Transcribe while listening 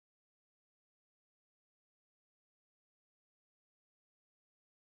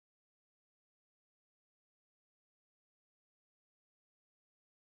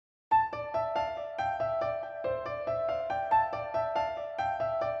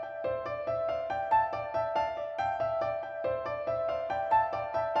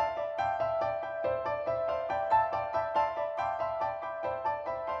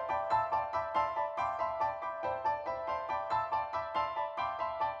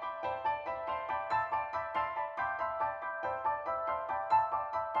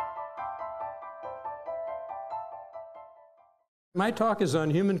My talk is on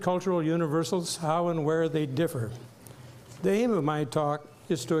human cultural universals, how and where they differ. The aim of my talk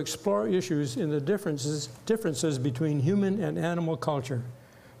is to explore issues in the differences between human and animal culture,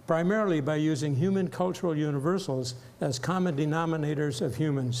 primarily by using human cultural universals as common denominators of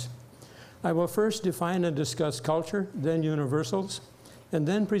humans. I will first define and discuss culture, then universals, and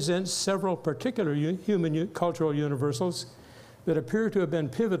then present several particular human cultural universals that appear to have been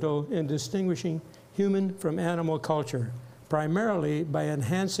pivotal in distinguishing human from animal culture, primarily by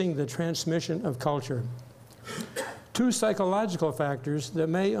enhancing the transmission of culture. Two psychological factors that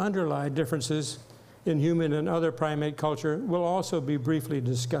may underlie differences in human and other primate culture will also be briefly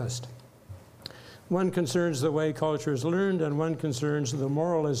discussed. One concerns the way culture is learned, and one concerns the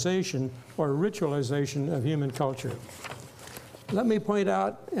moralization or ritualization of human culture. Let me point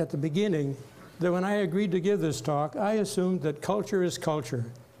out at the beginning that when I agreed to give this talk, I assumed that culture is culture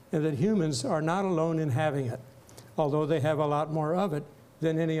and that humans are not alone in having it, although they have a lot more of it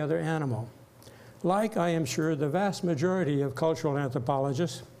than any other animal. Like, I am sure, the vast majority of cultural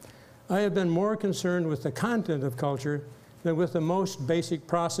anthropologists, I have been more concerned with the content of culture than with the most basic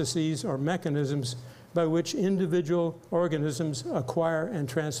processes or mechanisms by which individual organisms acquire and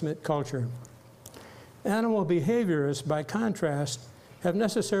transmit culture. Animal behaviorists, by contrast, have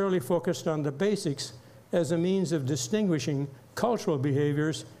necessarily focused on the basics as a means of distinguishing cultural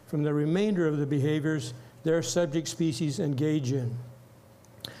behaviors from the remainder of the behaviors their subject species engage in.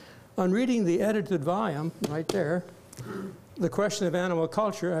 On reading the edited volume, right there, The Question of Animal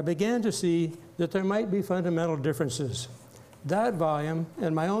Culture, I began to see that there might be fundamental differences. That volume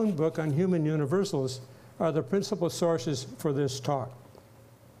and my own book on human universals are the principal sources for this talk.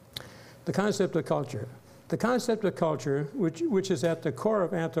 The concept of culture. The concept of culture, which is at the core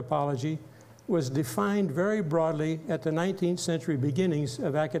of anthropology, was defined very broadly at the 19th century beginnings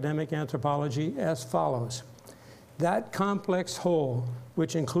of academic anthropology as follows: that complex whole,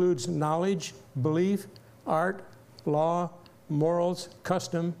 which includes knowledge, belief, art, law, morals,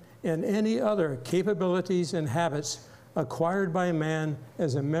 custom, and any other capabilities and habits acquired by man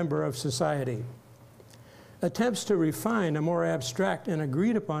as a member of society. Attempts to refine a more abstract and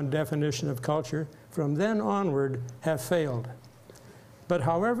agreed upon definition of culture from then onward have failed. But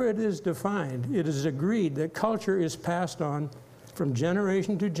however it is defined, it is agreed that culture is passed on from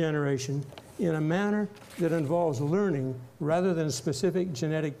generation to generation in a manner that involves learning rather than specific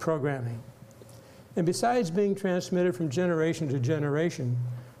genetic programming. And besides being transmitted from generation to generation,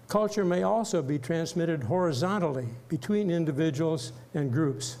 culture may also be transmitted horizontally between individuals and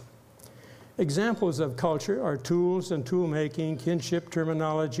groups. Examples of culture are tools and tool-making, kinship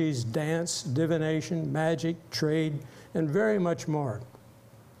terminologies, dance, divination, magic, trade, and very much more,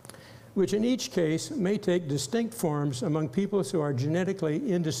 which in each case may take distinct forms among peoples who are genetically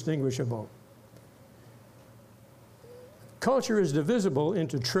indistinguishable. Culture is divisible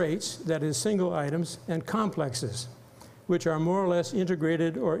into traits, that is, single items, and complexes, which are more or less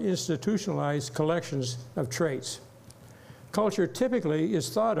integrated or institutionalized collections of traits. Culture typically is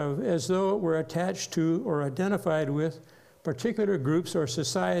thought of as though it were attached to or identified with particular groups or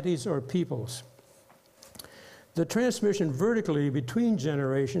societies or peoples. The transmission vertically between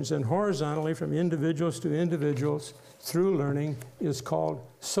generations and horizontally from individuals to individuals through learning is called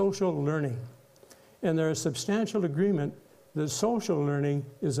social learning. And there is substantial agreement that social learning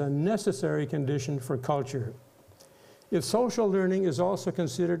is a necessary condition for culture. If social learning is also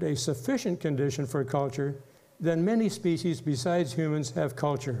considered a sufficient condition for culture, then many species besides humans have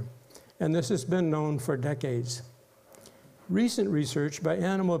culture, and this has been known for decades. Recent research by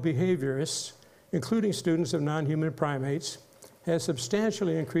animal behaviorists, including students of non-human primates, has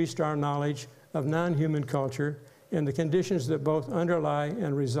substantially increased our knowledge of non-human culture and the conditions that both underlie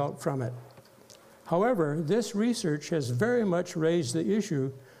and result from it. However, this research has very much raised the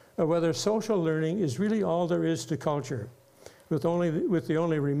issue of whether social learning is really all there is to culture, with the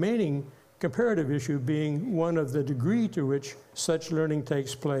only remaining comparative issue being one of the degree to which such learning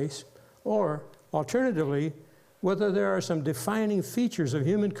takes place, or, alternatively, whether there are some defining features of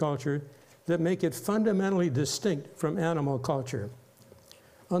human culture that make it fundamentally distinct from animal culture.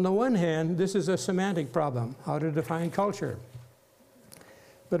 On the one hand, this is a semantic problem, how to define culture.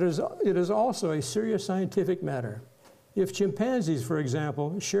 But it is also a serious scientific matter. If chimpanzees, for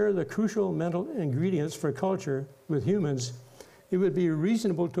example, share the crucial mental ingredients for culture with humans, it would be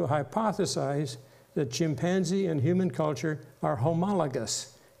reasonable to hypothesize that chimpanzee and human culture are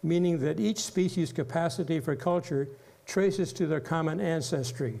homologous, meaning that each species' capacity for culture traces to their common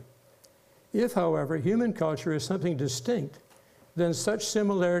ancestry. If, however, human culture is something distinct, then such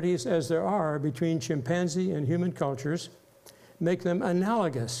similarities as there are between chimpanzee and human cultures make them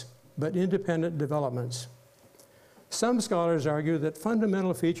analogous but independent developments. Some scholars argue that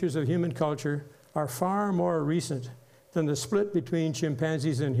fundamental features of human culture are far more recent than the split between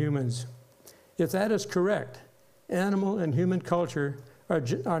chimpanzees and humans. If that is correct, animal and human culture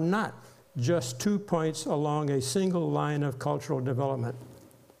are not just 2 points along a single line of cultural development.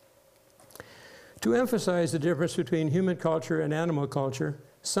 To emphasize the difference between human culture and animal culture,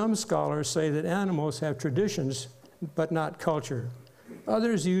 some scholars say that animals have traditions but not culture.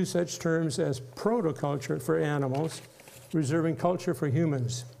 Others use such terms as protoculture for animals, reserving culture for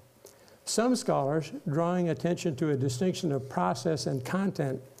humans. Some scholars, drawing attention to a distinction of process and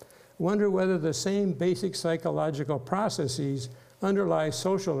content, wonder whether the same basic psychological processes underlie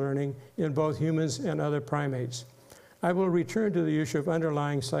social learning in both humans and other primates. I will return to the issue of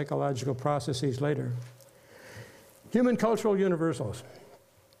underlying psychological processes later. Human cultural universals.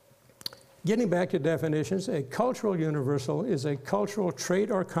 Getting back to definitions, a cultural universal is a cultural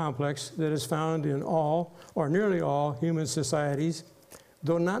trait or complex that is found in all or nearly all human societies,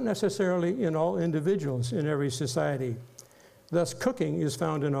 though not necessarily in all individuals in every society. Thus, cooking is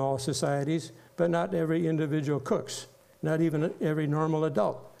found in all societies, but not every individual cooks, not even every normal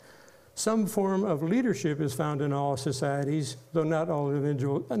adult. Some form of leadership is found in all societies, though not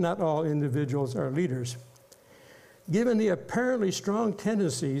all individuals are leaders. Given the apparently strong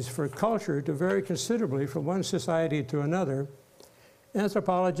tendencies for culture to vary considerably from one society to another,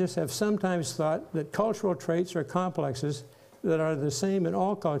 anthropologists have sometimes thought that cultural traits or complexes that are the same in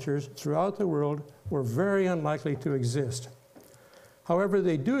all cultures throughout the world were very unlikely to exist. However,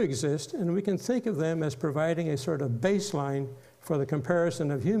 they do exist, and we can think of them as providing a sort of baseline for the comparison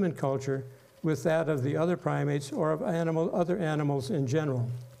of human culture with that of the other primates or of other animals in general.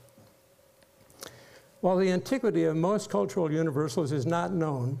 While the antiquity of most cultural universals is not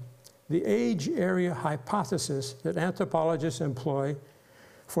known, the age-area hypothesis that anthropologists employ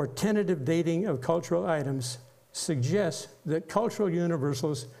for tentative dating of cultural items suggests that cultural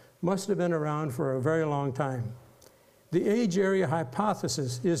universals must have been around for a very long time. The age-area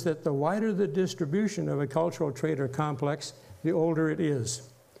hypothesis is that the wider the distribution of a cultural trait or complex, the older it is.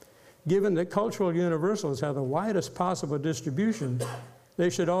 Given that cultural universals have the widest possible distribution, they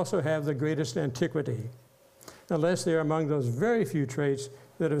should also have the greatest antiquity, unless they are among those very few traits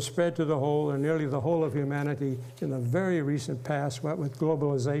that have spread to the whole or nearly the whole of humanity in the very recent past, what with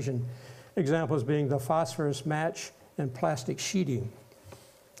globalization. Examples being the phosphorus match and plastic sheeting.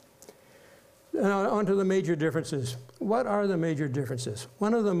 Now, on to the major differences. What are the major differences?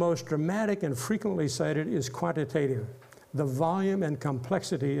 One of the most dramatic and frequently cited is quantitative, the volume and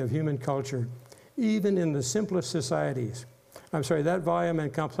complexity of human culture, even in the simplest societies. That volume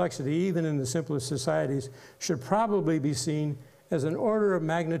and complexity, even in the simplest societies, should probably be seen as an order of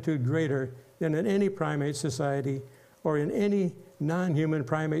magnitude greater than in any primate society or in any non-human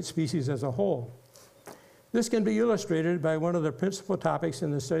primate species as a whole. This can be illustrated by one of the principal topics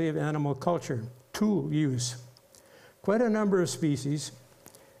in the study of animal culture, tool use. Quite a number of species,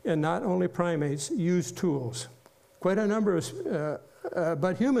 and not only primates, use tools. Quite a number of,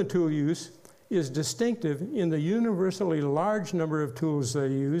 but human tool use is distinctive in the universally large number of tools they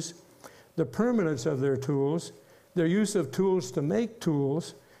use, the permanence of their tools, their use of tools to make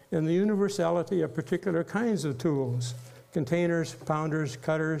tools, and the universality of particular kinds of tools, containers, pounders,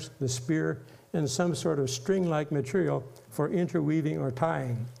 cutters, the spear, and some sort of string-like material for interweaving or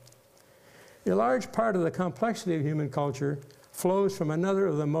tying. A large part of the complexity of human culture flows from another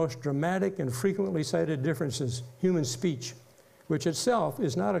of the most dramatic and frequently cited differences, human speech, which itself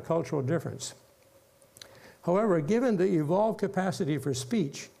is not a cultural difference. However, given the evolved capacity for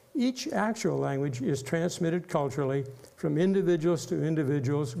speech, each actual language is transmitted culturally from individuals to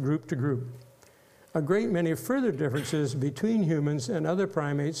individuals, group to group. A great many further differences between humans and other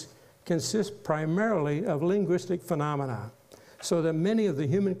primates consist primarily of linguistic phenomena, so that many of the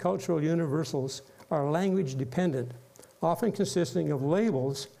human cultural universals are language dependent, often consisting of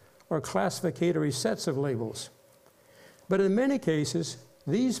labels or classificatory sets of labels. But in many cases,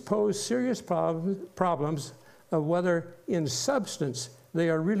 these pose serious problems of whether in substance they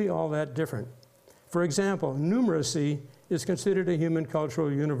are really all that different. For example, numeracy is considered a human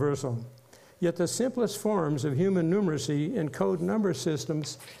cultural universal. Yet the simplest forms of human numeracy encode number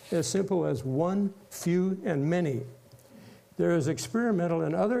systems as simple as one, few, and many. There is experimental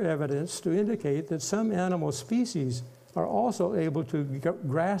and other evidence to indicate that some animal species are also able to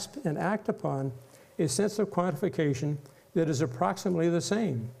grasp and act upon a sense of quantification that is approximately the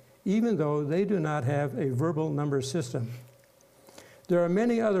same, even though they do not have a verbal number system. There are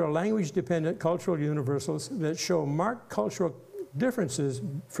many other language-dependent cultural universals that show marked cultural differences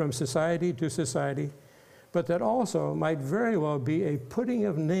from society to society, but that also might very well be a putting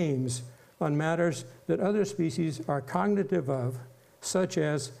of names on matters that other species are cognitive of, such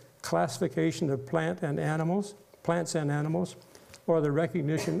as classification of plants and animals, or the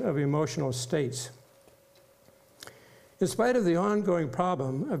recognition of emotional states. In spite of the ongoing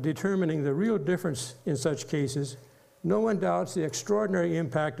problem of determining the real difference in such cases, no one doubts the extraordinary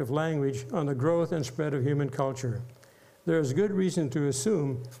impact of language on the growth and spread of human culture. There is good reason to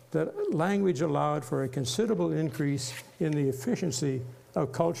assume that language allowed for a considerable increase in the efficiency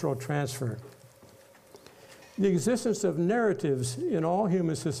of cultural transfer. The existence of narratives in all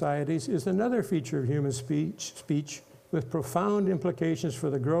human societies is another feature of human speech with profound implications for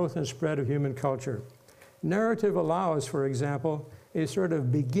the growth and spread of human culture. Narrative allows, for example, a sort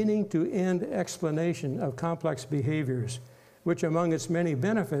of beginning-to-end explanation of complex behaviors, which among its many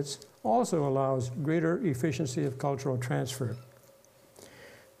benefits also allows greater efficiency of cultural transfer.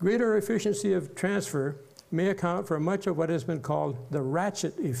 Greater efficiency of transfer may account for much of what has been called the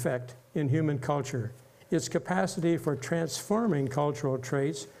ratchet effect in human culture, its capacity for transforming cultural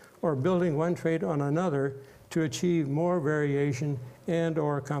traits or building one trait on another to achieve more variation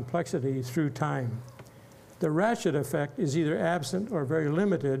and/or complexity through time. The ratchet effect is either absent or very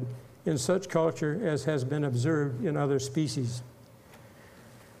limited in such culture as has been observed in other species.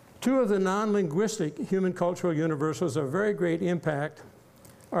 Two of the non-linguistic human cultural universals of very great impact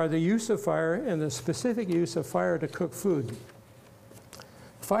are the use of fire and the specific use of fire to cook food.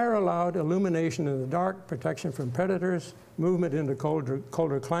 Fire allowed illumination in the dark, protection from predators, movement into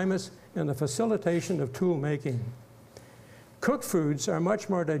colder climates, and the facilitation of tool making. Cooked foods are much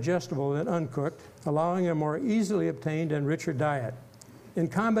more digestible than uncooked, allowing a more easily obtained and richer diet. In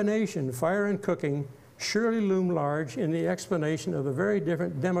combination, fire and cooking surely loom large in the explanation of the very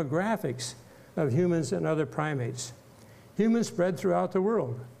different demographics of humans and other primates. Humans spread throughout the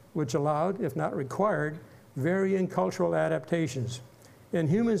world, which allowed, if not required, varying cultural adaptations. And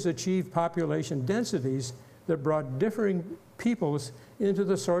humans achieved population densities that brought differing peoples into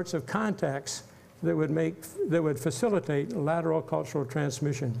the sorts of contacts that would facilitate lateral cultural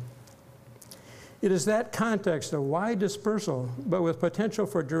transmission. It is that context of wide dispersal, but with potential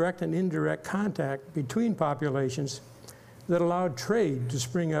for direct and indirect contact between populations, that allowed trade to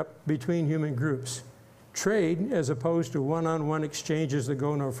spring up between human groups. Trade, as opposed to one-on-one exchanges that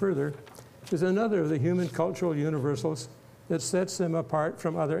go no further, is another of the human cultural universals that sets them apart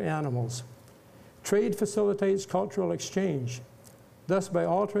from other animals. Trade facilitates cultural exchange. Thus, by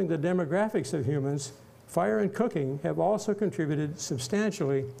altering the demographics of humans, fire and cooking have also contributed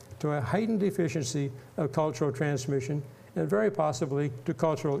substantially to a heightened efficiency of cultural transmission and very possibly to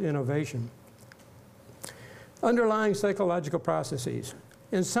cultural innovation. Underlying psychological processes,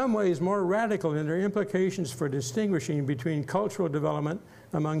 in some ways more radical in their implications for distinguishing between cultural development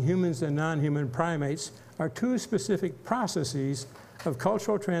among humans and non-human primates, are two specific processes of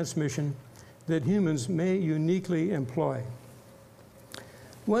cultural transmission that humans may uniquely employ.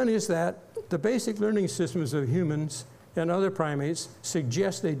 One is that the basic learning systems of humans and other primates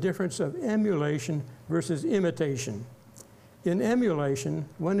suggest a difference of emulation versus imitation. In emulation,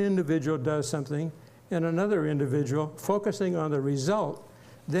 one individual does something and another individual, focusing on the result,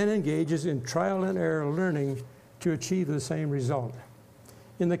 then engages in trial and error learning to achieve the same result.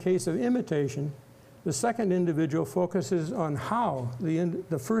 In the case of imitation, the second individual focuses on how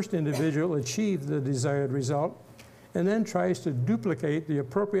the first individual achieved the desired result and then tries to duplicate the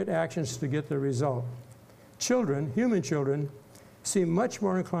appropriate actions to get the result. Children, human children, seem much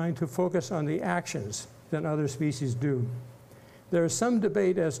more inclined to focus on the actions than other species do. There is some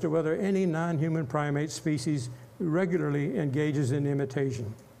debate as to whether any non-human primate species regularly engages in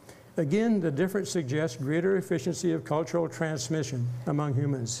imitation. Again, the difference suggests greater efficiency of cultural transmission among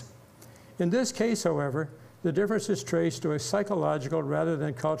humans. In this case, however, the difference is traced to a psychological rather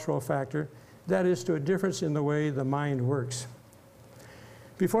than cultural factor, that is, to a difference in the way the mind works.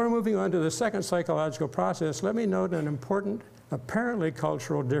 Before moving on to the second psychological process, let me note an important, apparently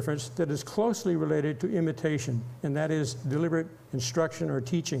cultural difference that is closely related to imitation, and that is deliberate instruction or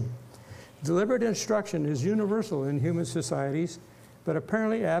teaching. Deliberate instruction is universal in human societies, but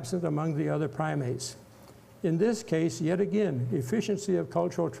apparently absent among the other primates. In this case, yet again, efficiency of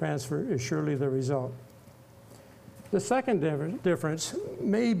cultural transfer is surely the result. The second difference that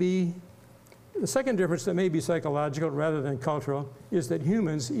may be psychological rather than cultural is that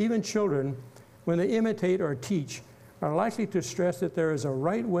humans, even children, when they imitate or teach, are likely to stress that there is a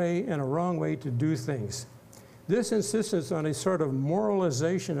right way and a wrong way to do things. This insistence on a sort of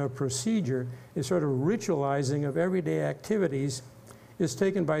moralization of procedure, a sort of ritualizing of everyday activities, is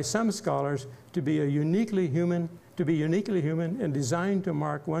taken by some scholars to be uniquely human and designed to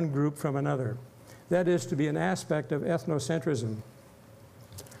mark one group from another. That is, to be an aspect of ethnocentrism.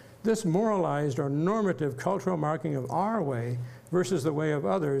 This moralized or normative cultural marking of our way versus the way of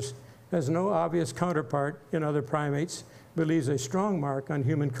others has no obvious counterpart in other primates, but leaves a strong mark on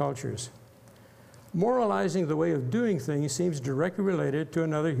human cultures. Moralizing the way of doing things seems directly related to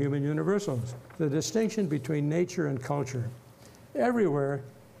another human universal, the distinction between nature and culture. Everywhere,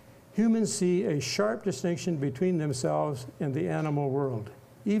 humans see a sharp distinction between themselves and the animal world,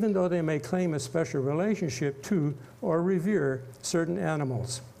 even though they may claim a special relationship to or revere certain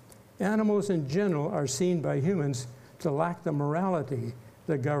animals. Animals in general are seen by humans to lack the morality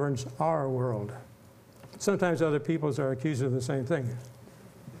that governs our world. Sometimes other peoples are accused of the same thing.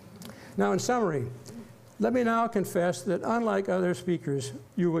 Now, in summary, let me now confess that unlike other speakers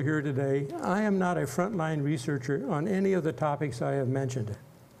you will hear today, I am not a frontline researcher on any of the topics I have mentioned.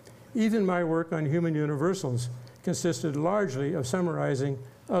 Even my work on human universals consisted largely of summarizing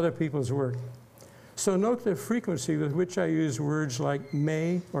other people's work. So note the frequency with which I use words like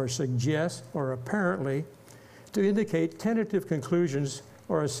may or suggest or apparently to indicate tentative conclusions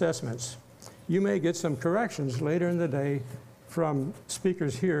or assessments. You may get some corrections later in the day from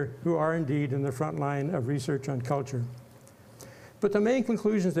speakers here who are indeed in the front line of research on culture. But the main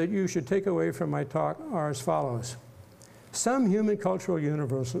conclusions that you should take away from my talk are as follows. Some human cultural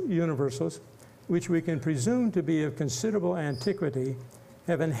universals, which we can presume to be of considerable antiquity,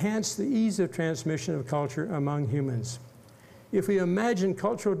 have enhanced the ease of transmission of culture among humans. If we imagine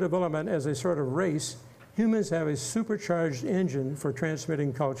cultural development as a sort of race, humans have a supercharged engine for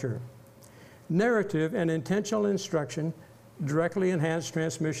transmitting culture. Narrative and intentional instruction directly enhance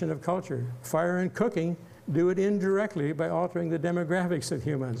transmission of culture. Fire and cooking do it indirectly by altering the demographics of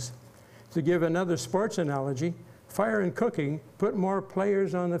humans. To give another sports analogy, fire and cooking put more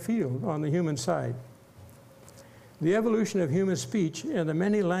players on the field on the human side. The evolution of human speech and the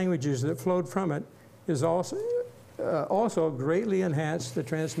many languages that flowed from it is also greatly enhanced the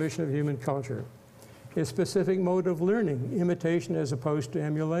transmission of human culture. A specific mode of learning, imitation as opposed to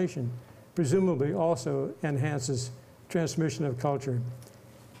emulation, presumably also enhances transmission of culture.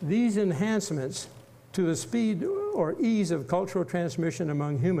 These enhancements to the speed or ease of cultural transmission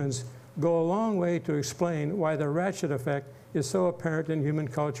among humans go a long way to explain why the ratchet effect is so apparent in human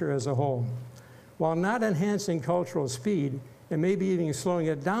culture as a whole. While not enhancing cultural speed, and maybe even slowing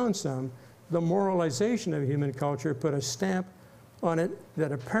it down some, the moralization of human culture put a stamp on it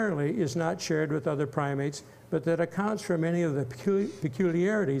that apparently is not shared with other primates, but that accounts for many of the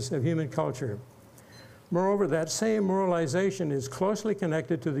peculiarities of human culture. Moreover, that same moralization is closely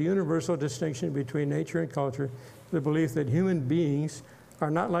connected to the universal distinction between nature and culture, the belief that human beings are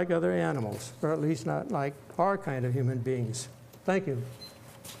not like other animals, or at least not like our kind of human beings. Thank you.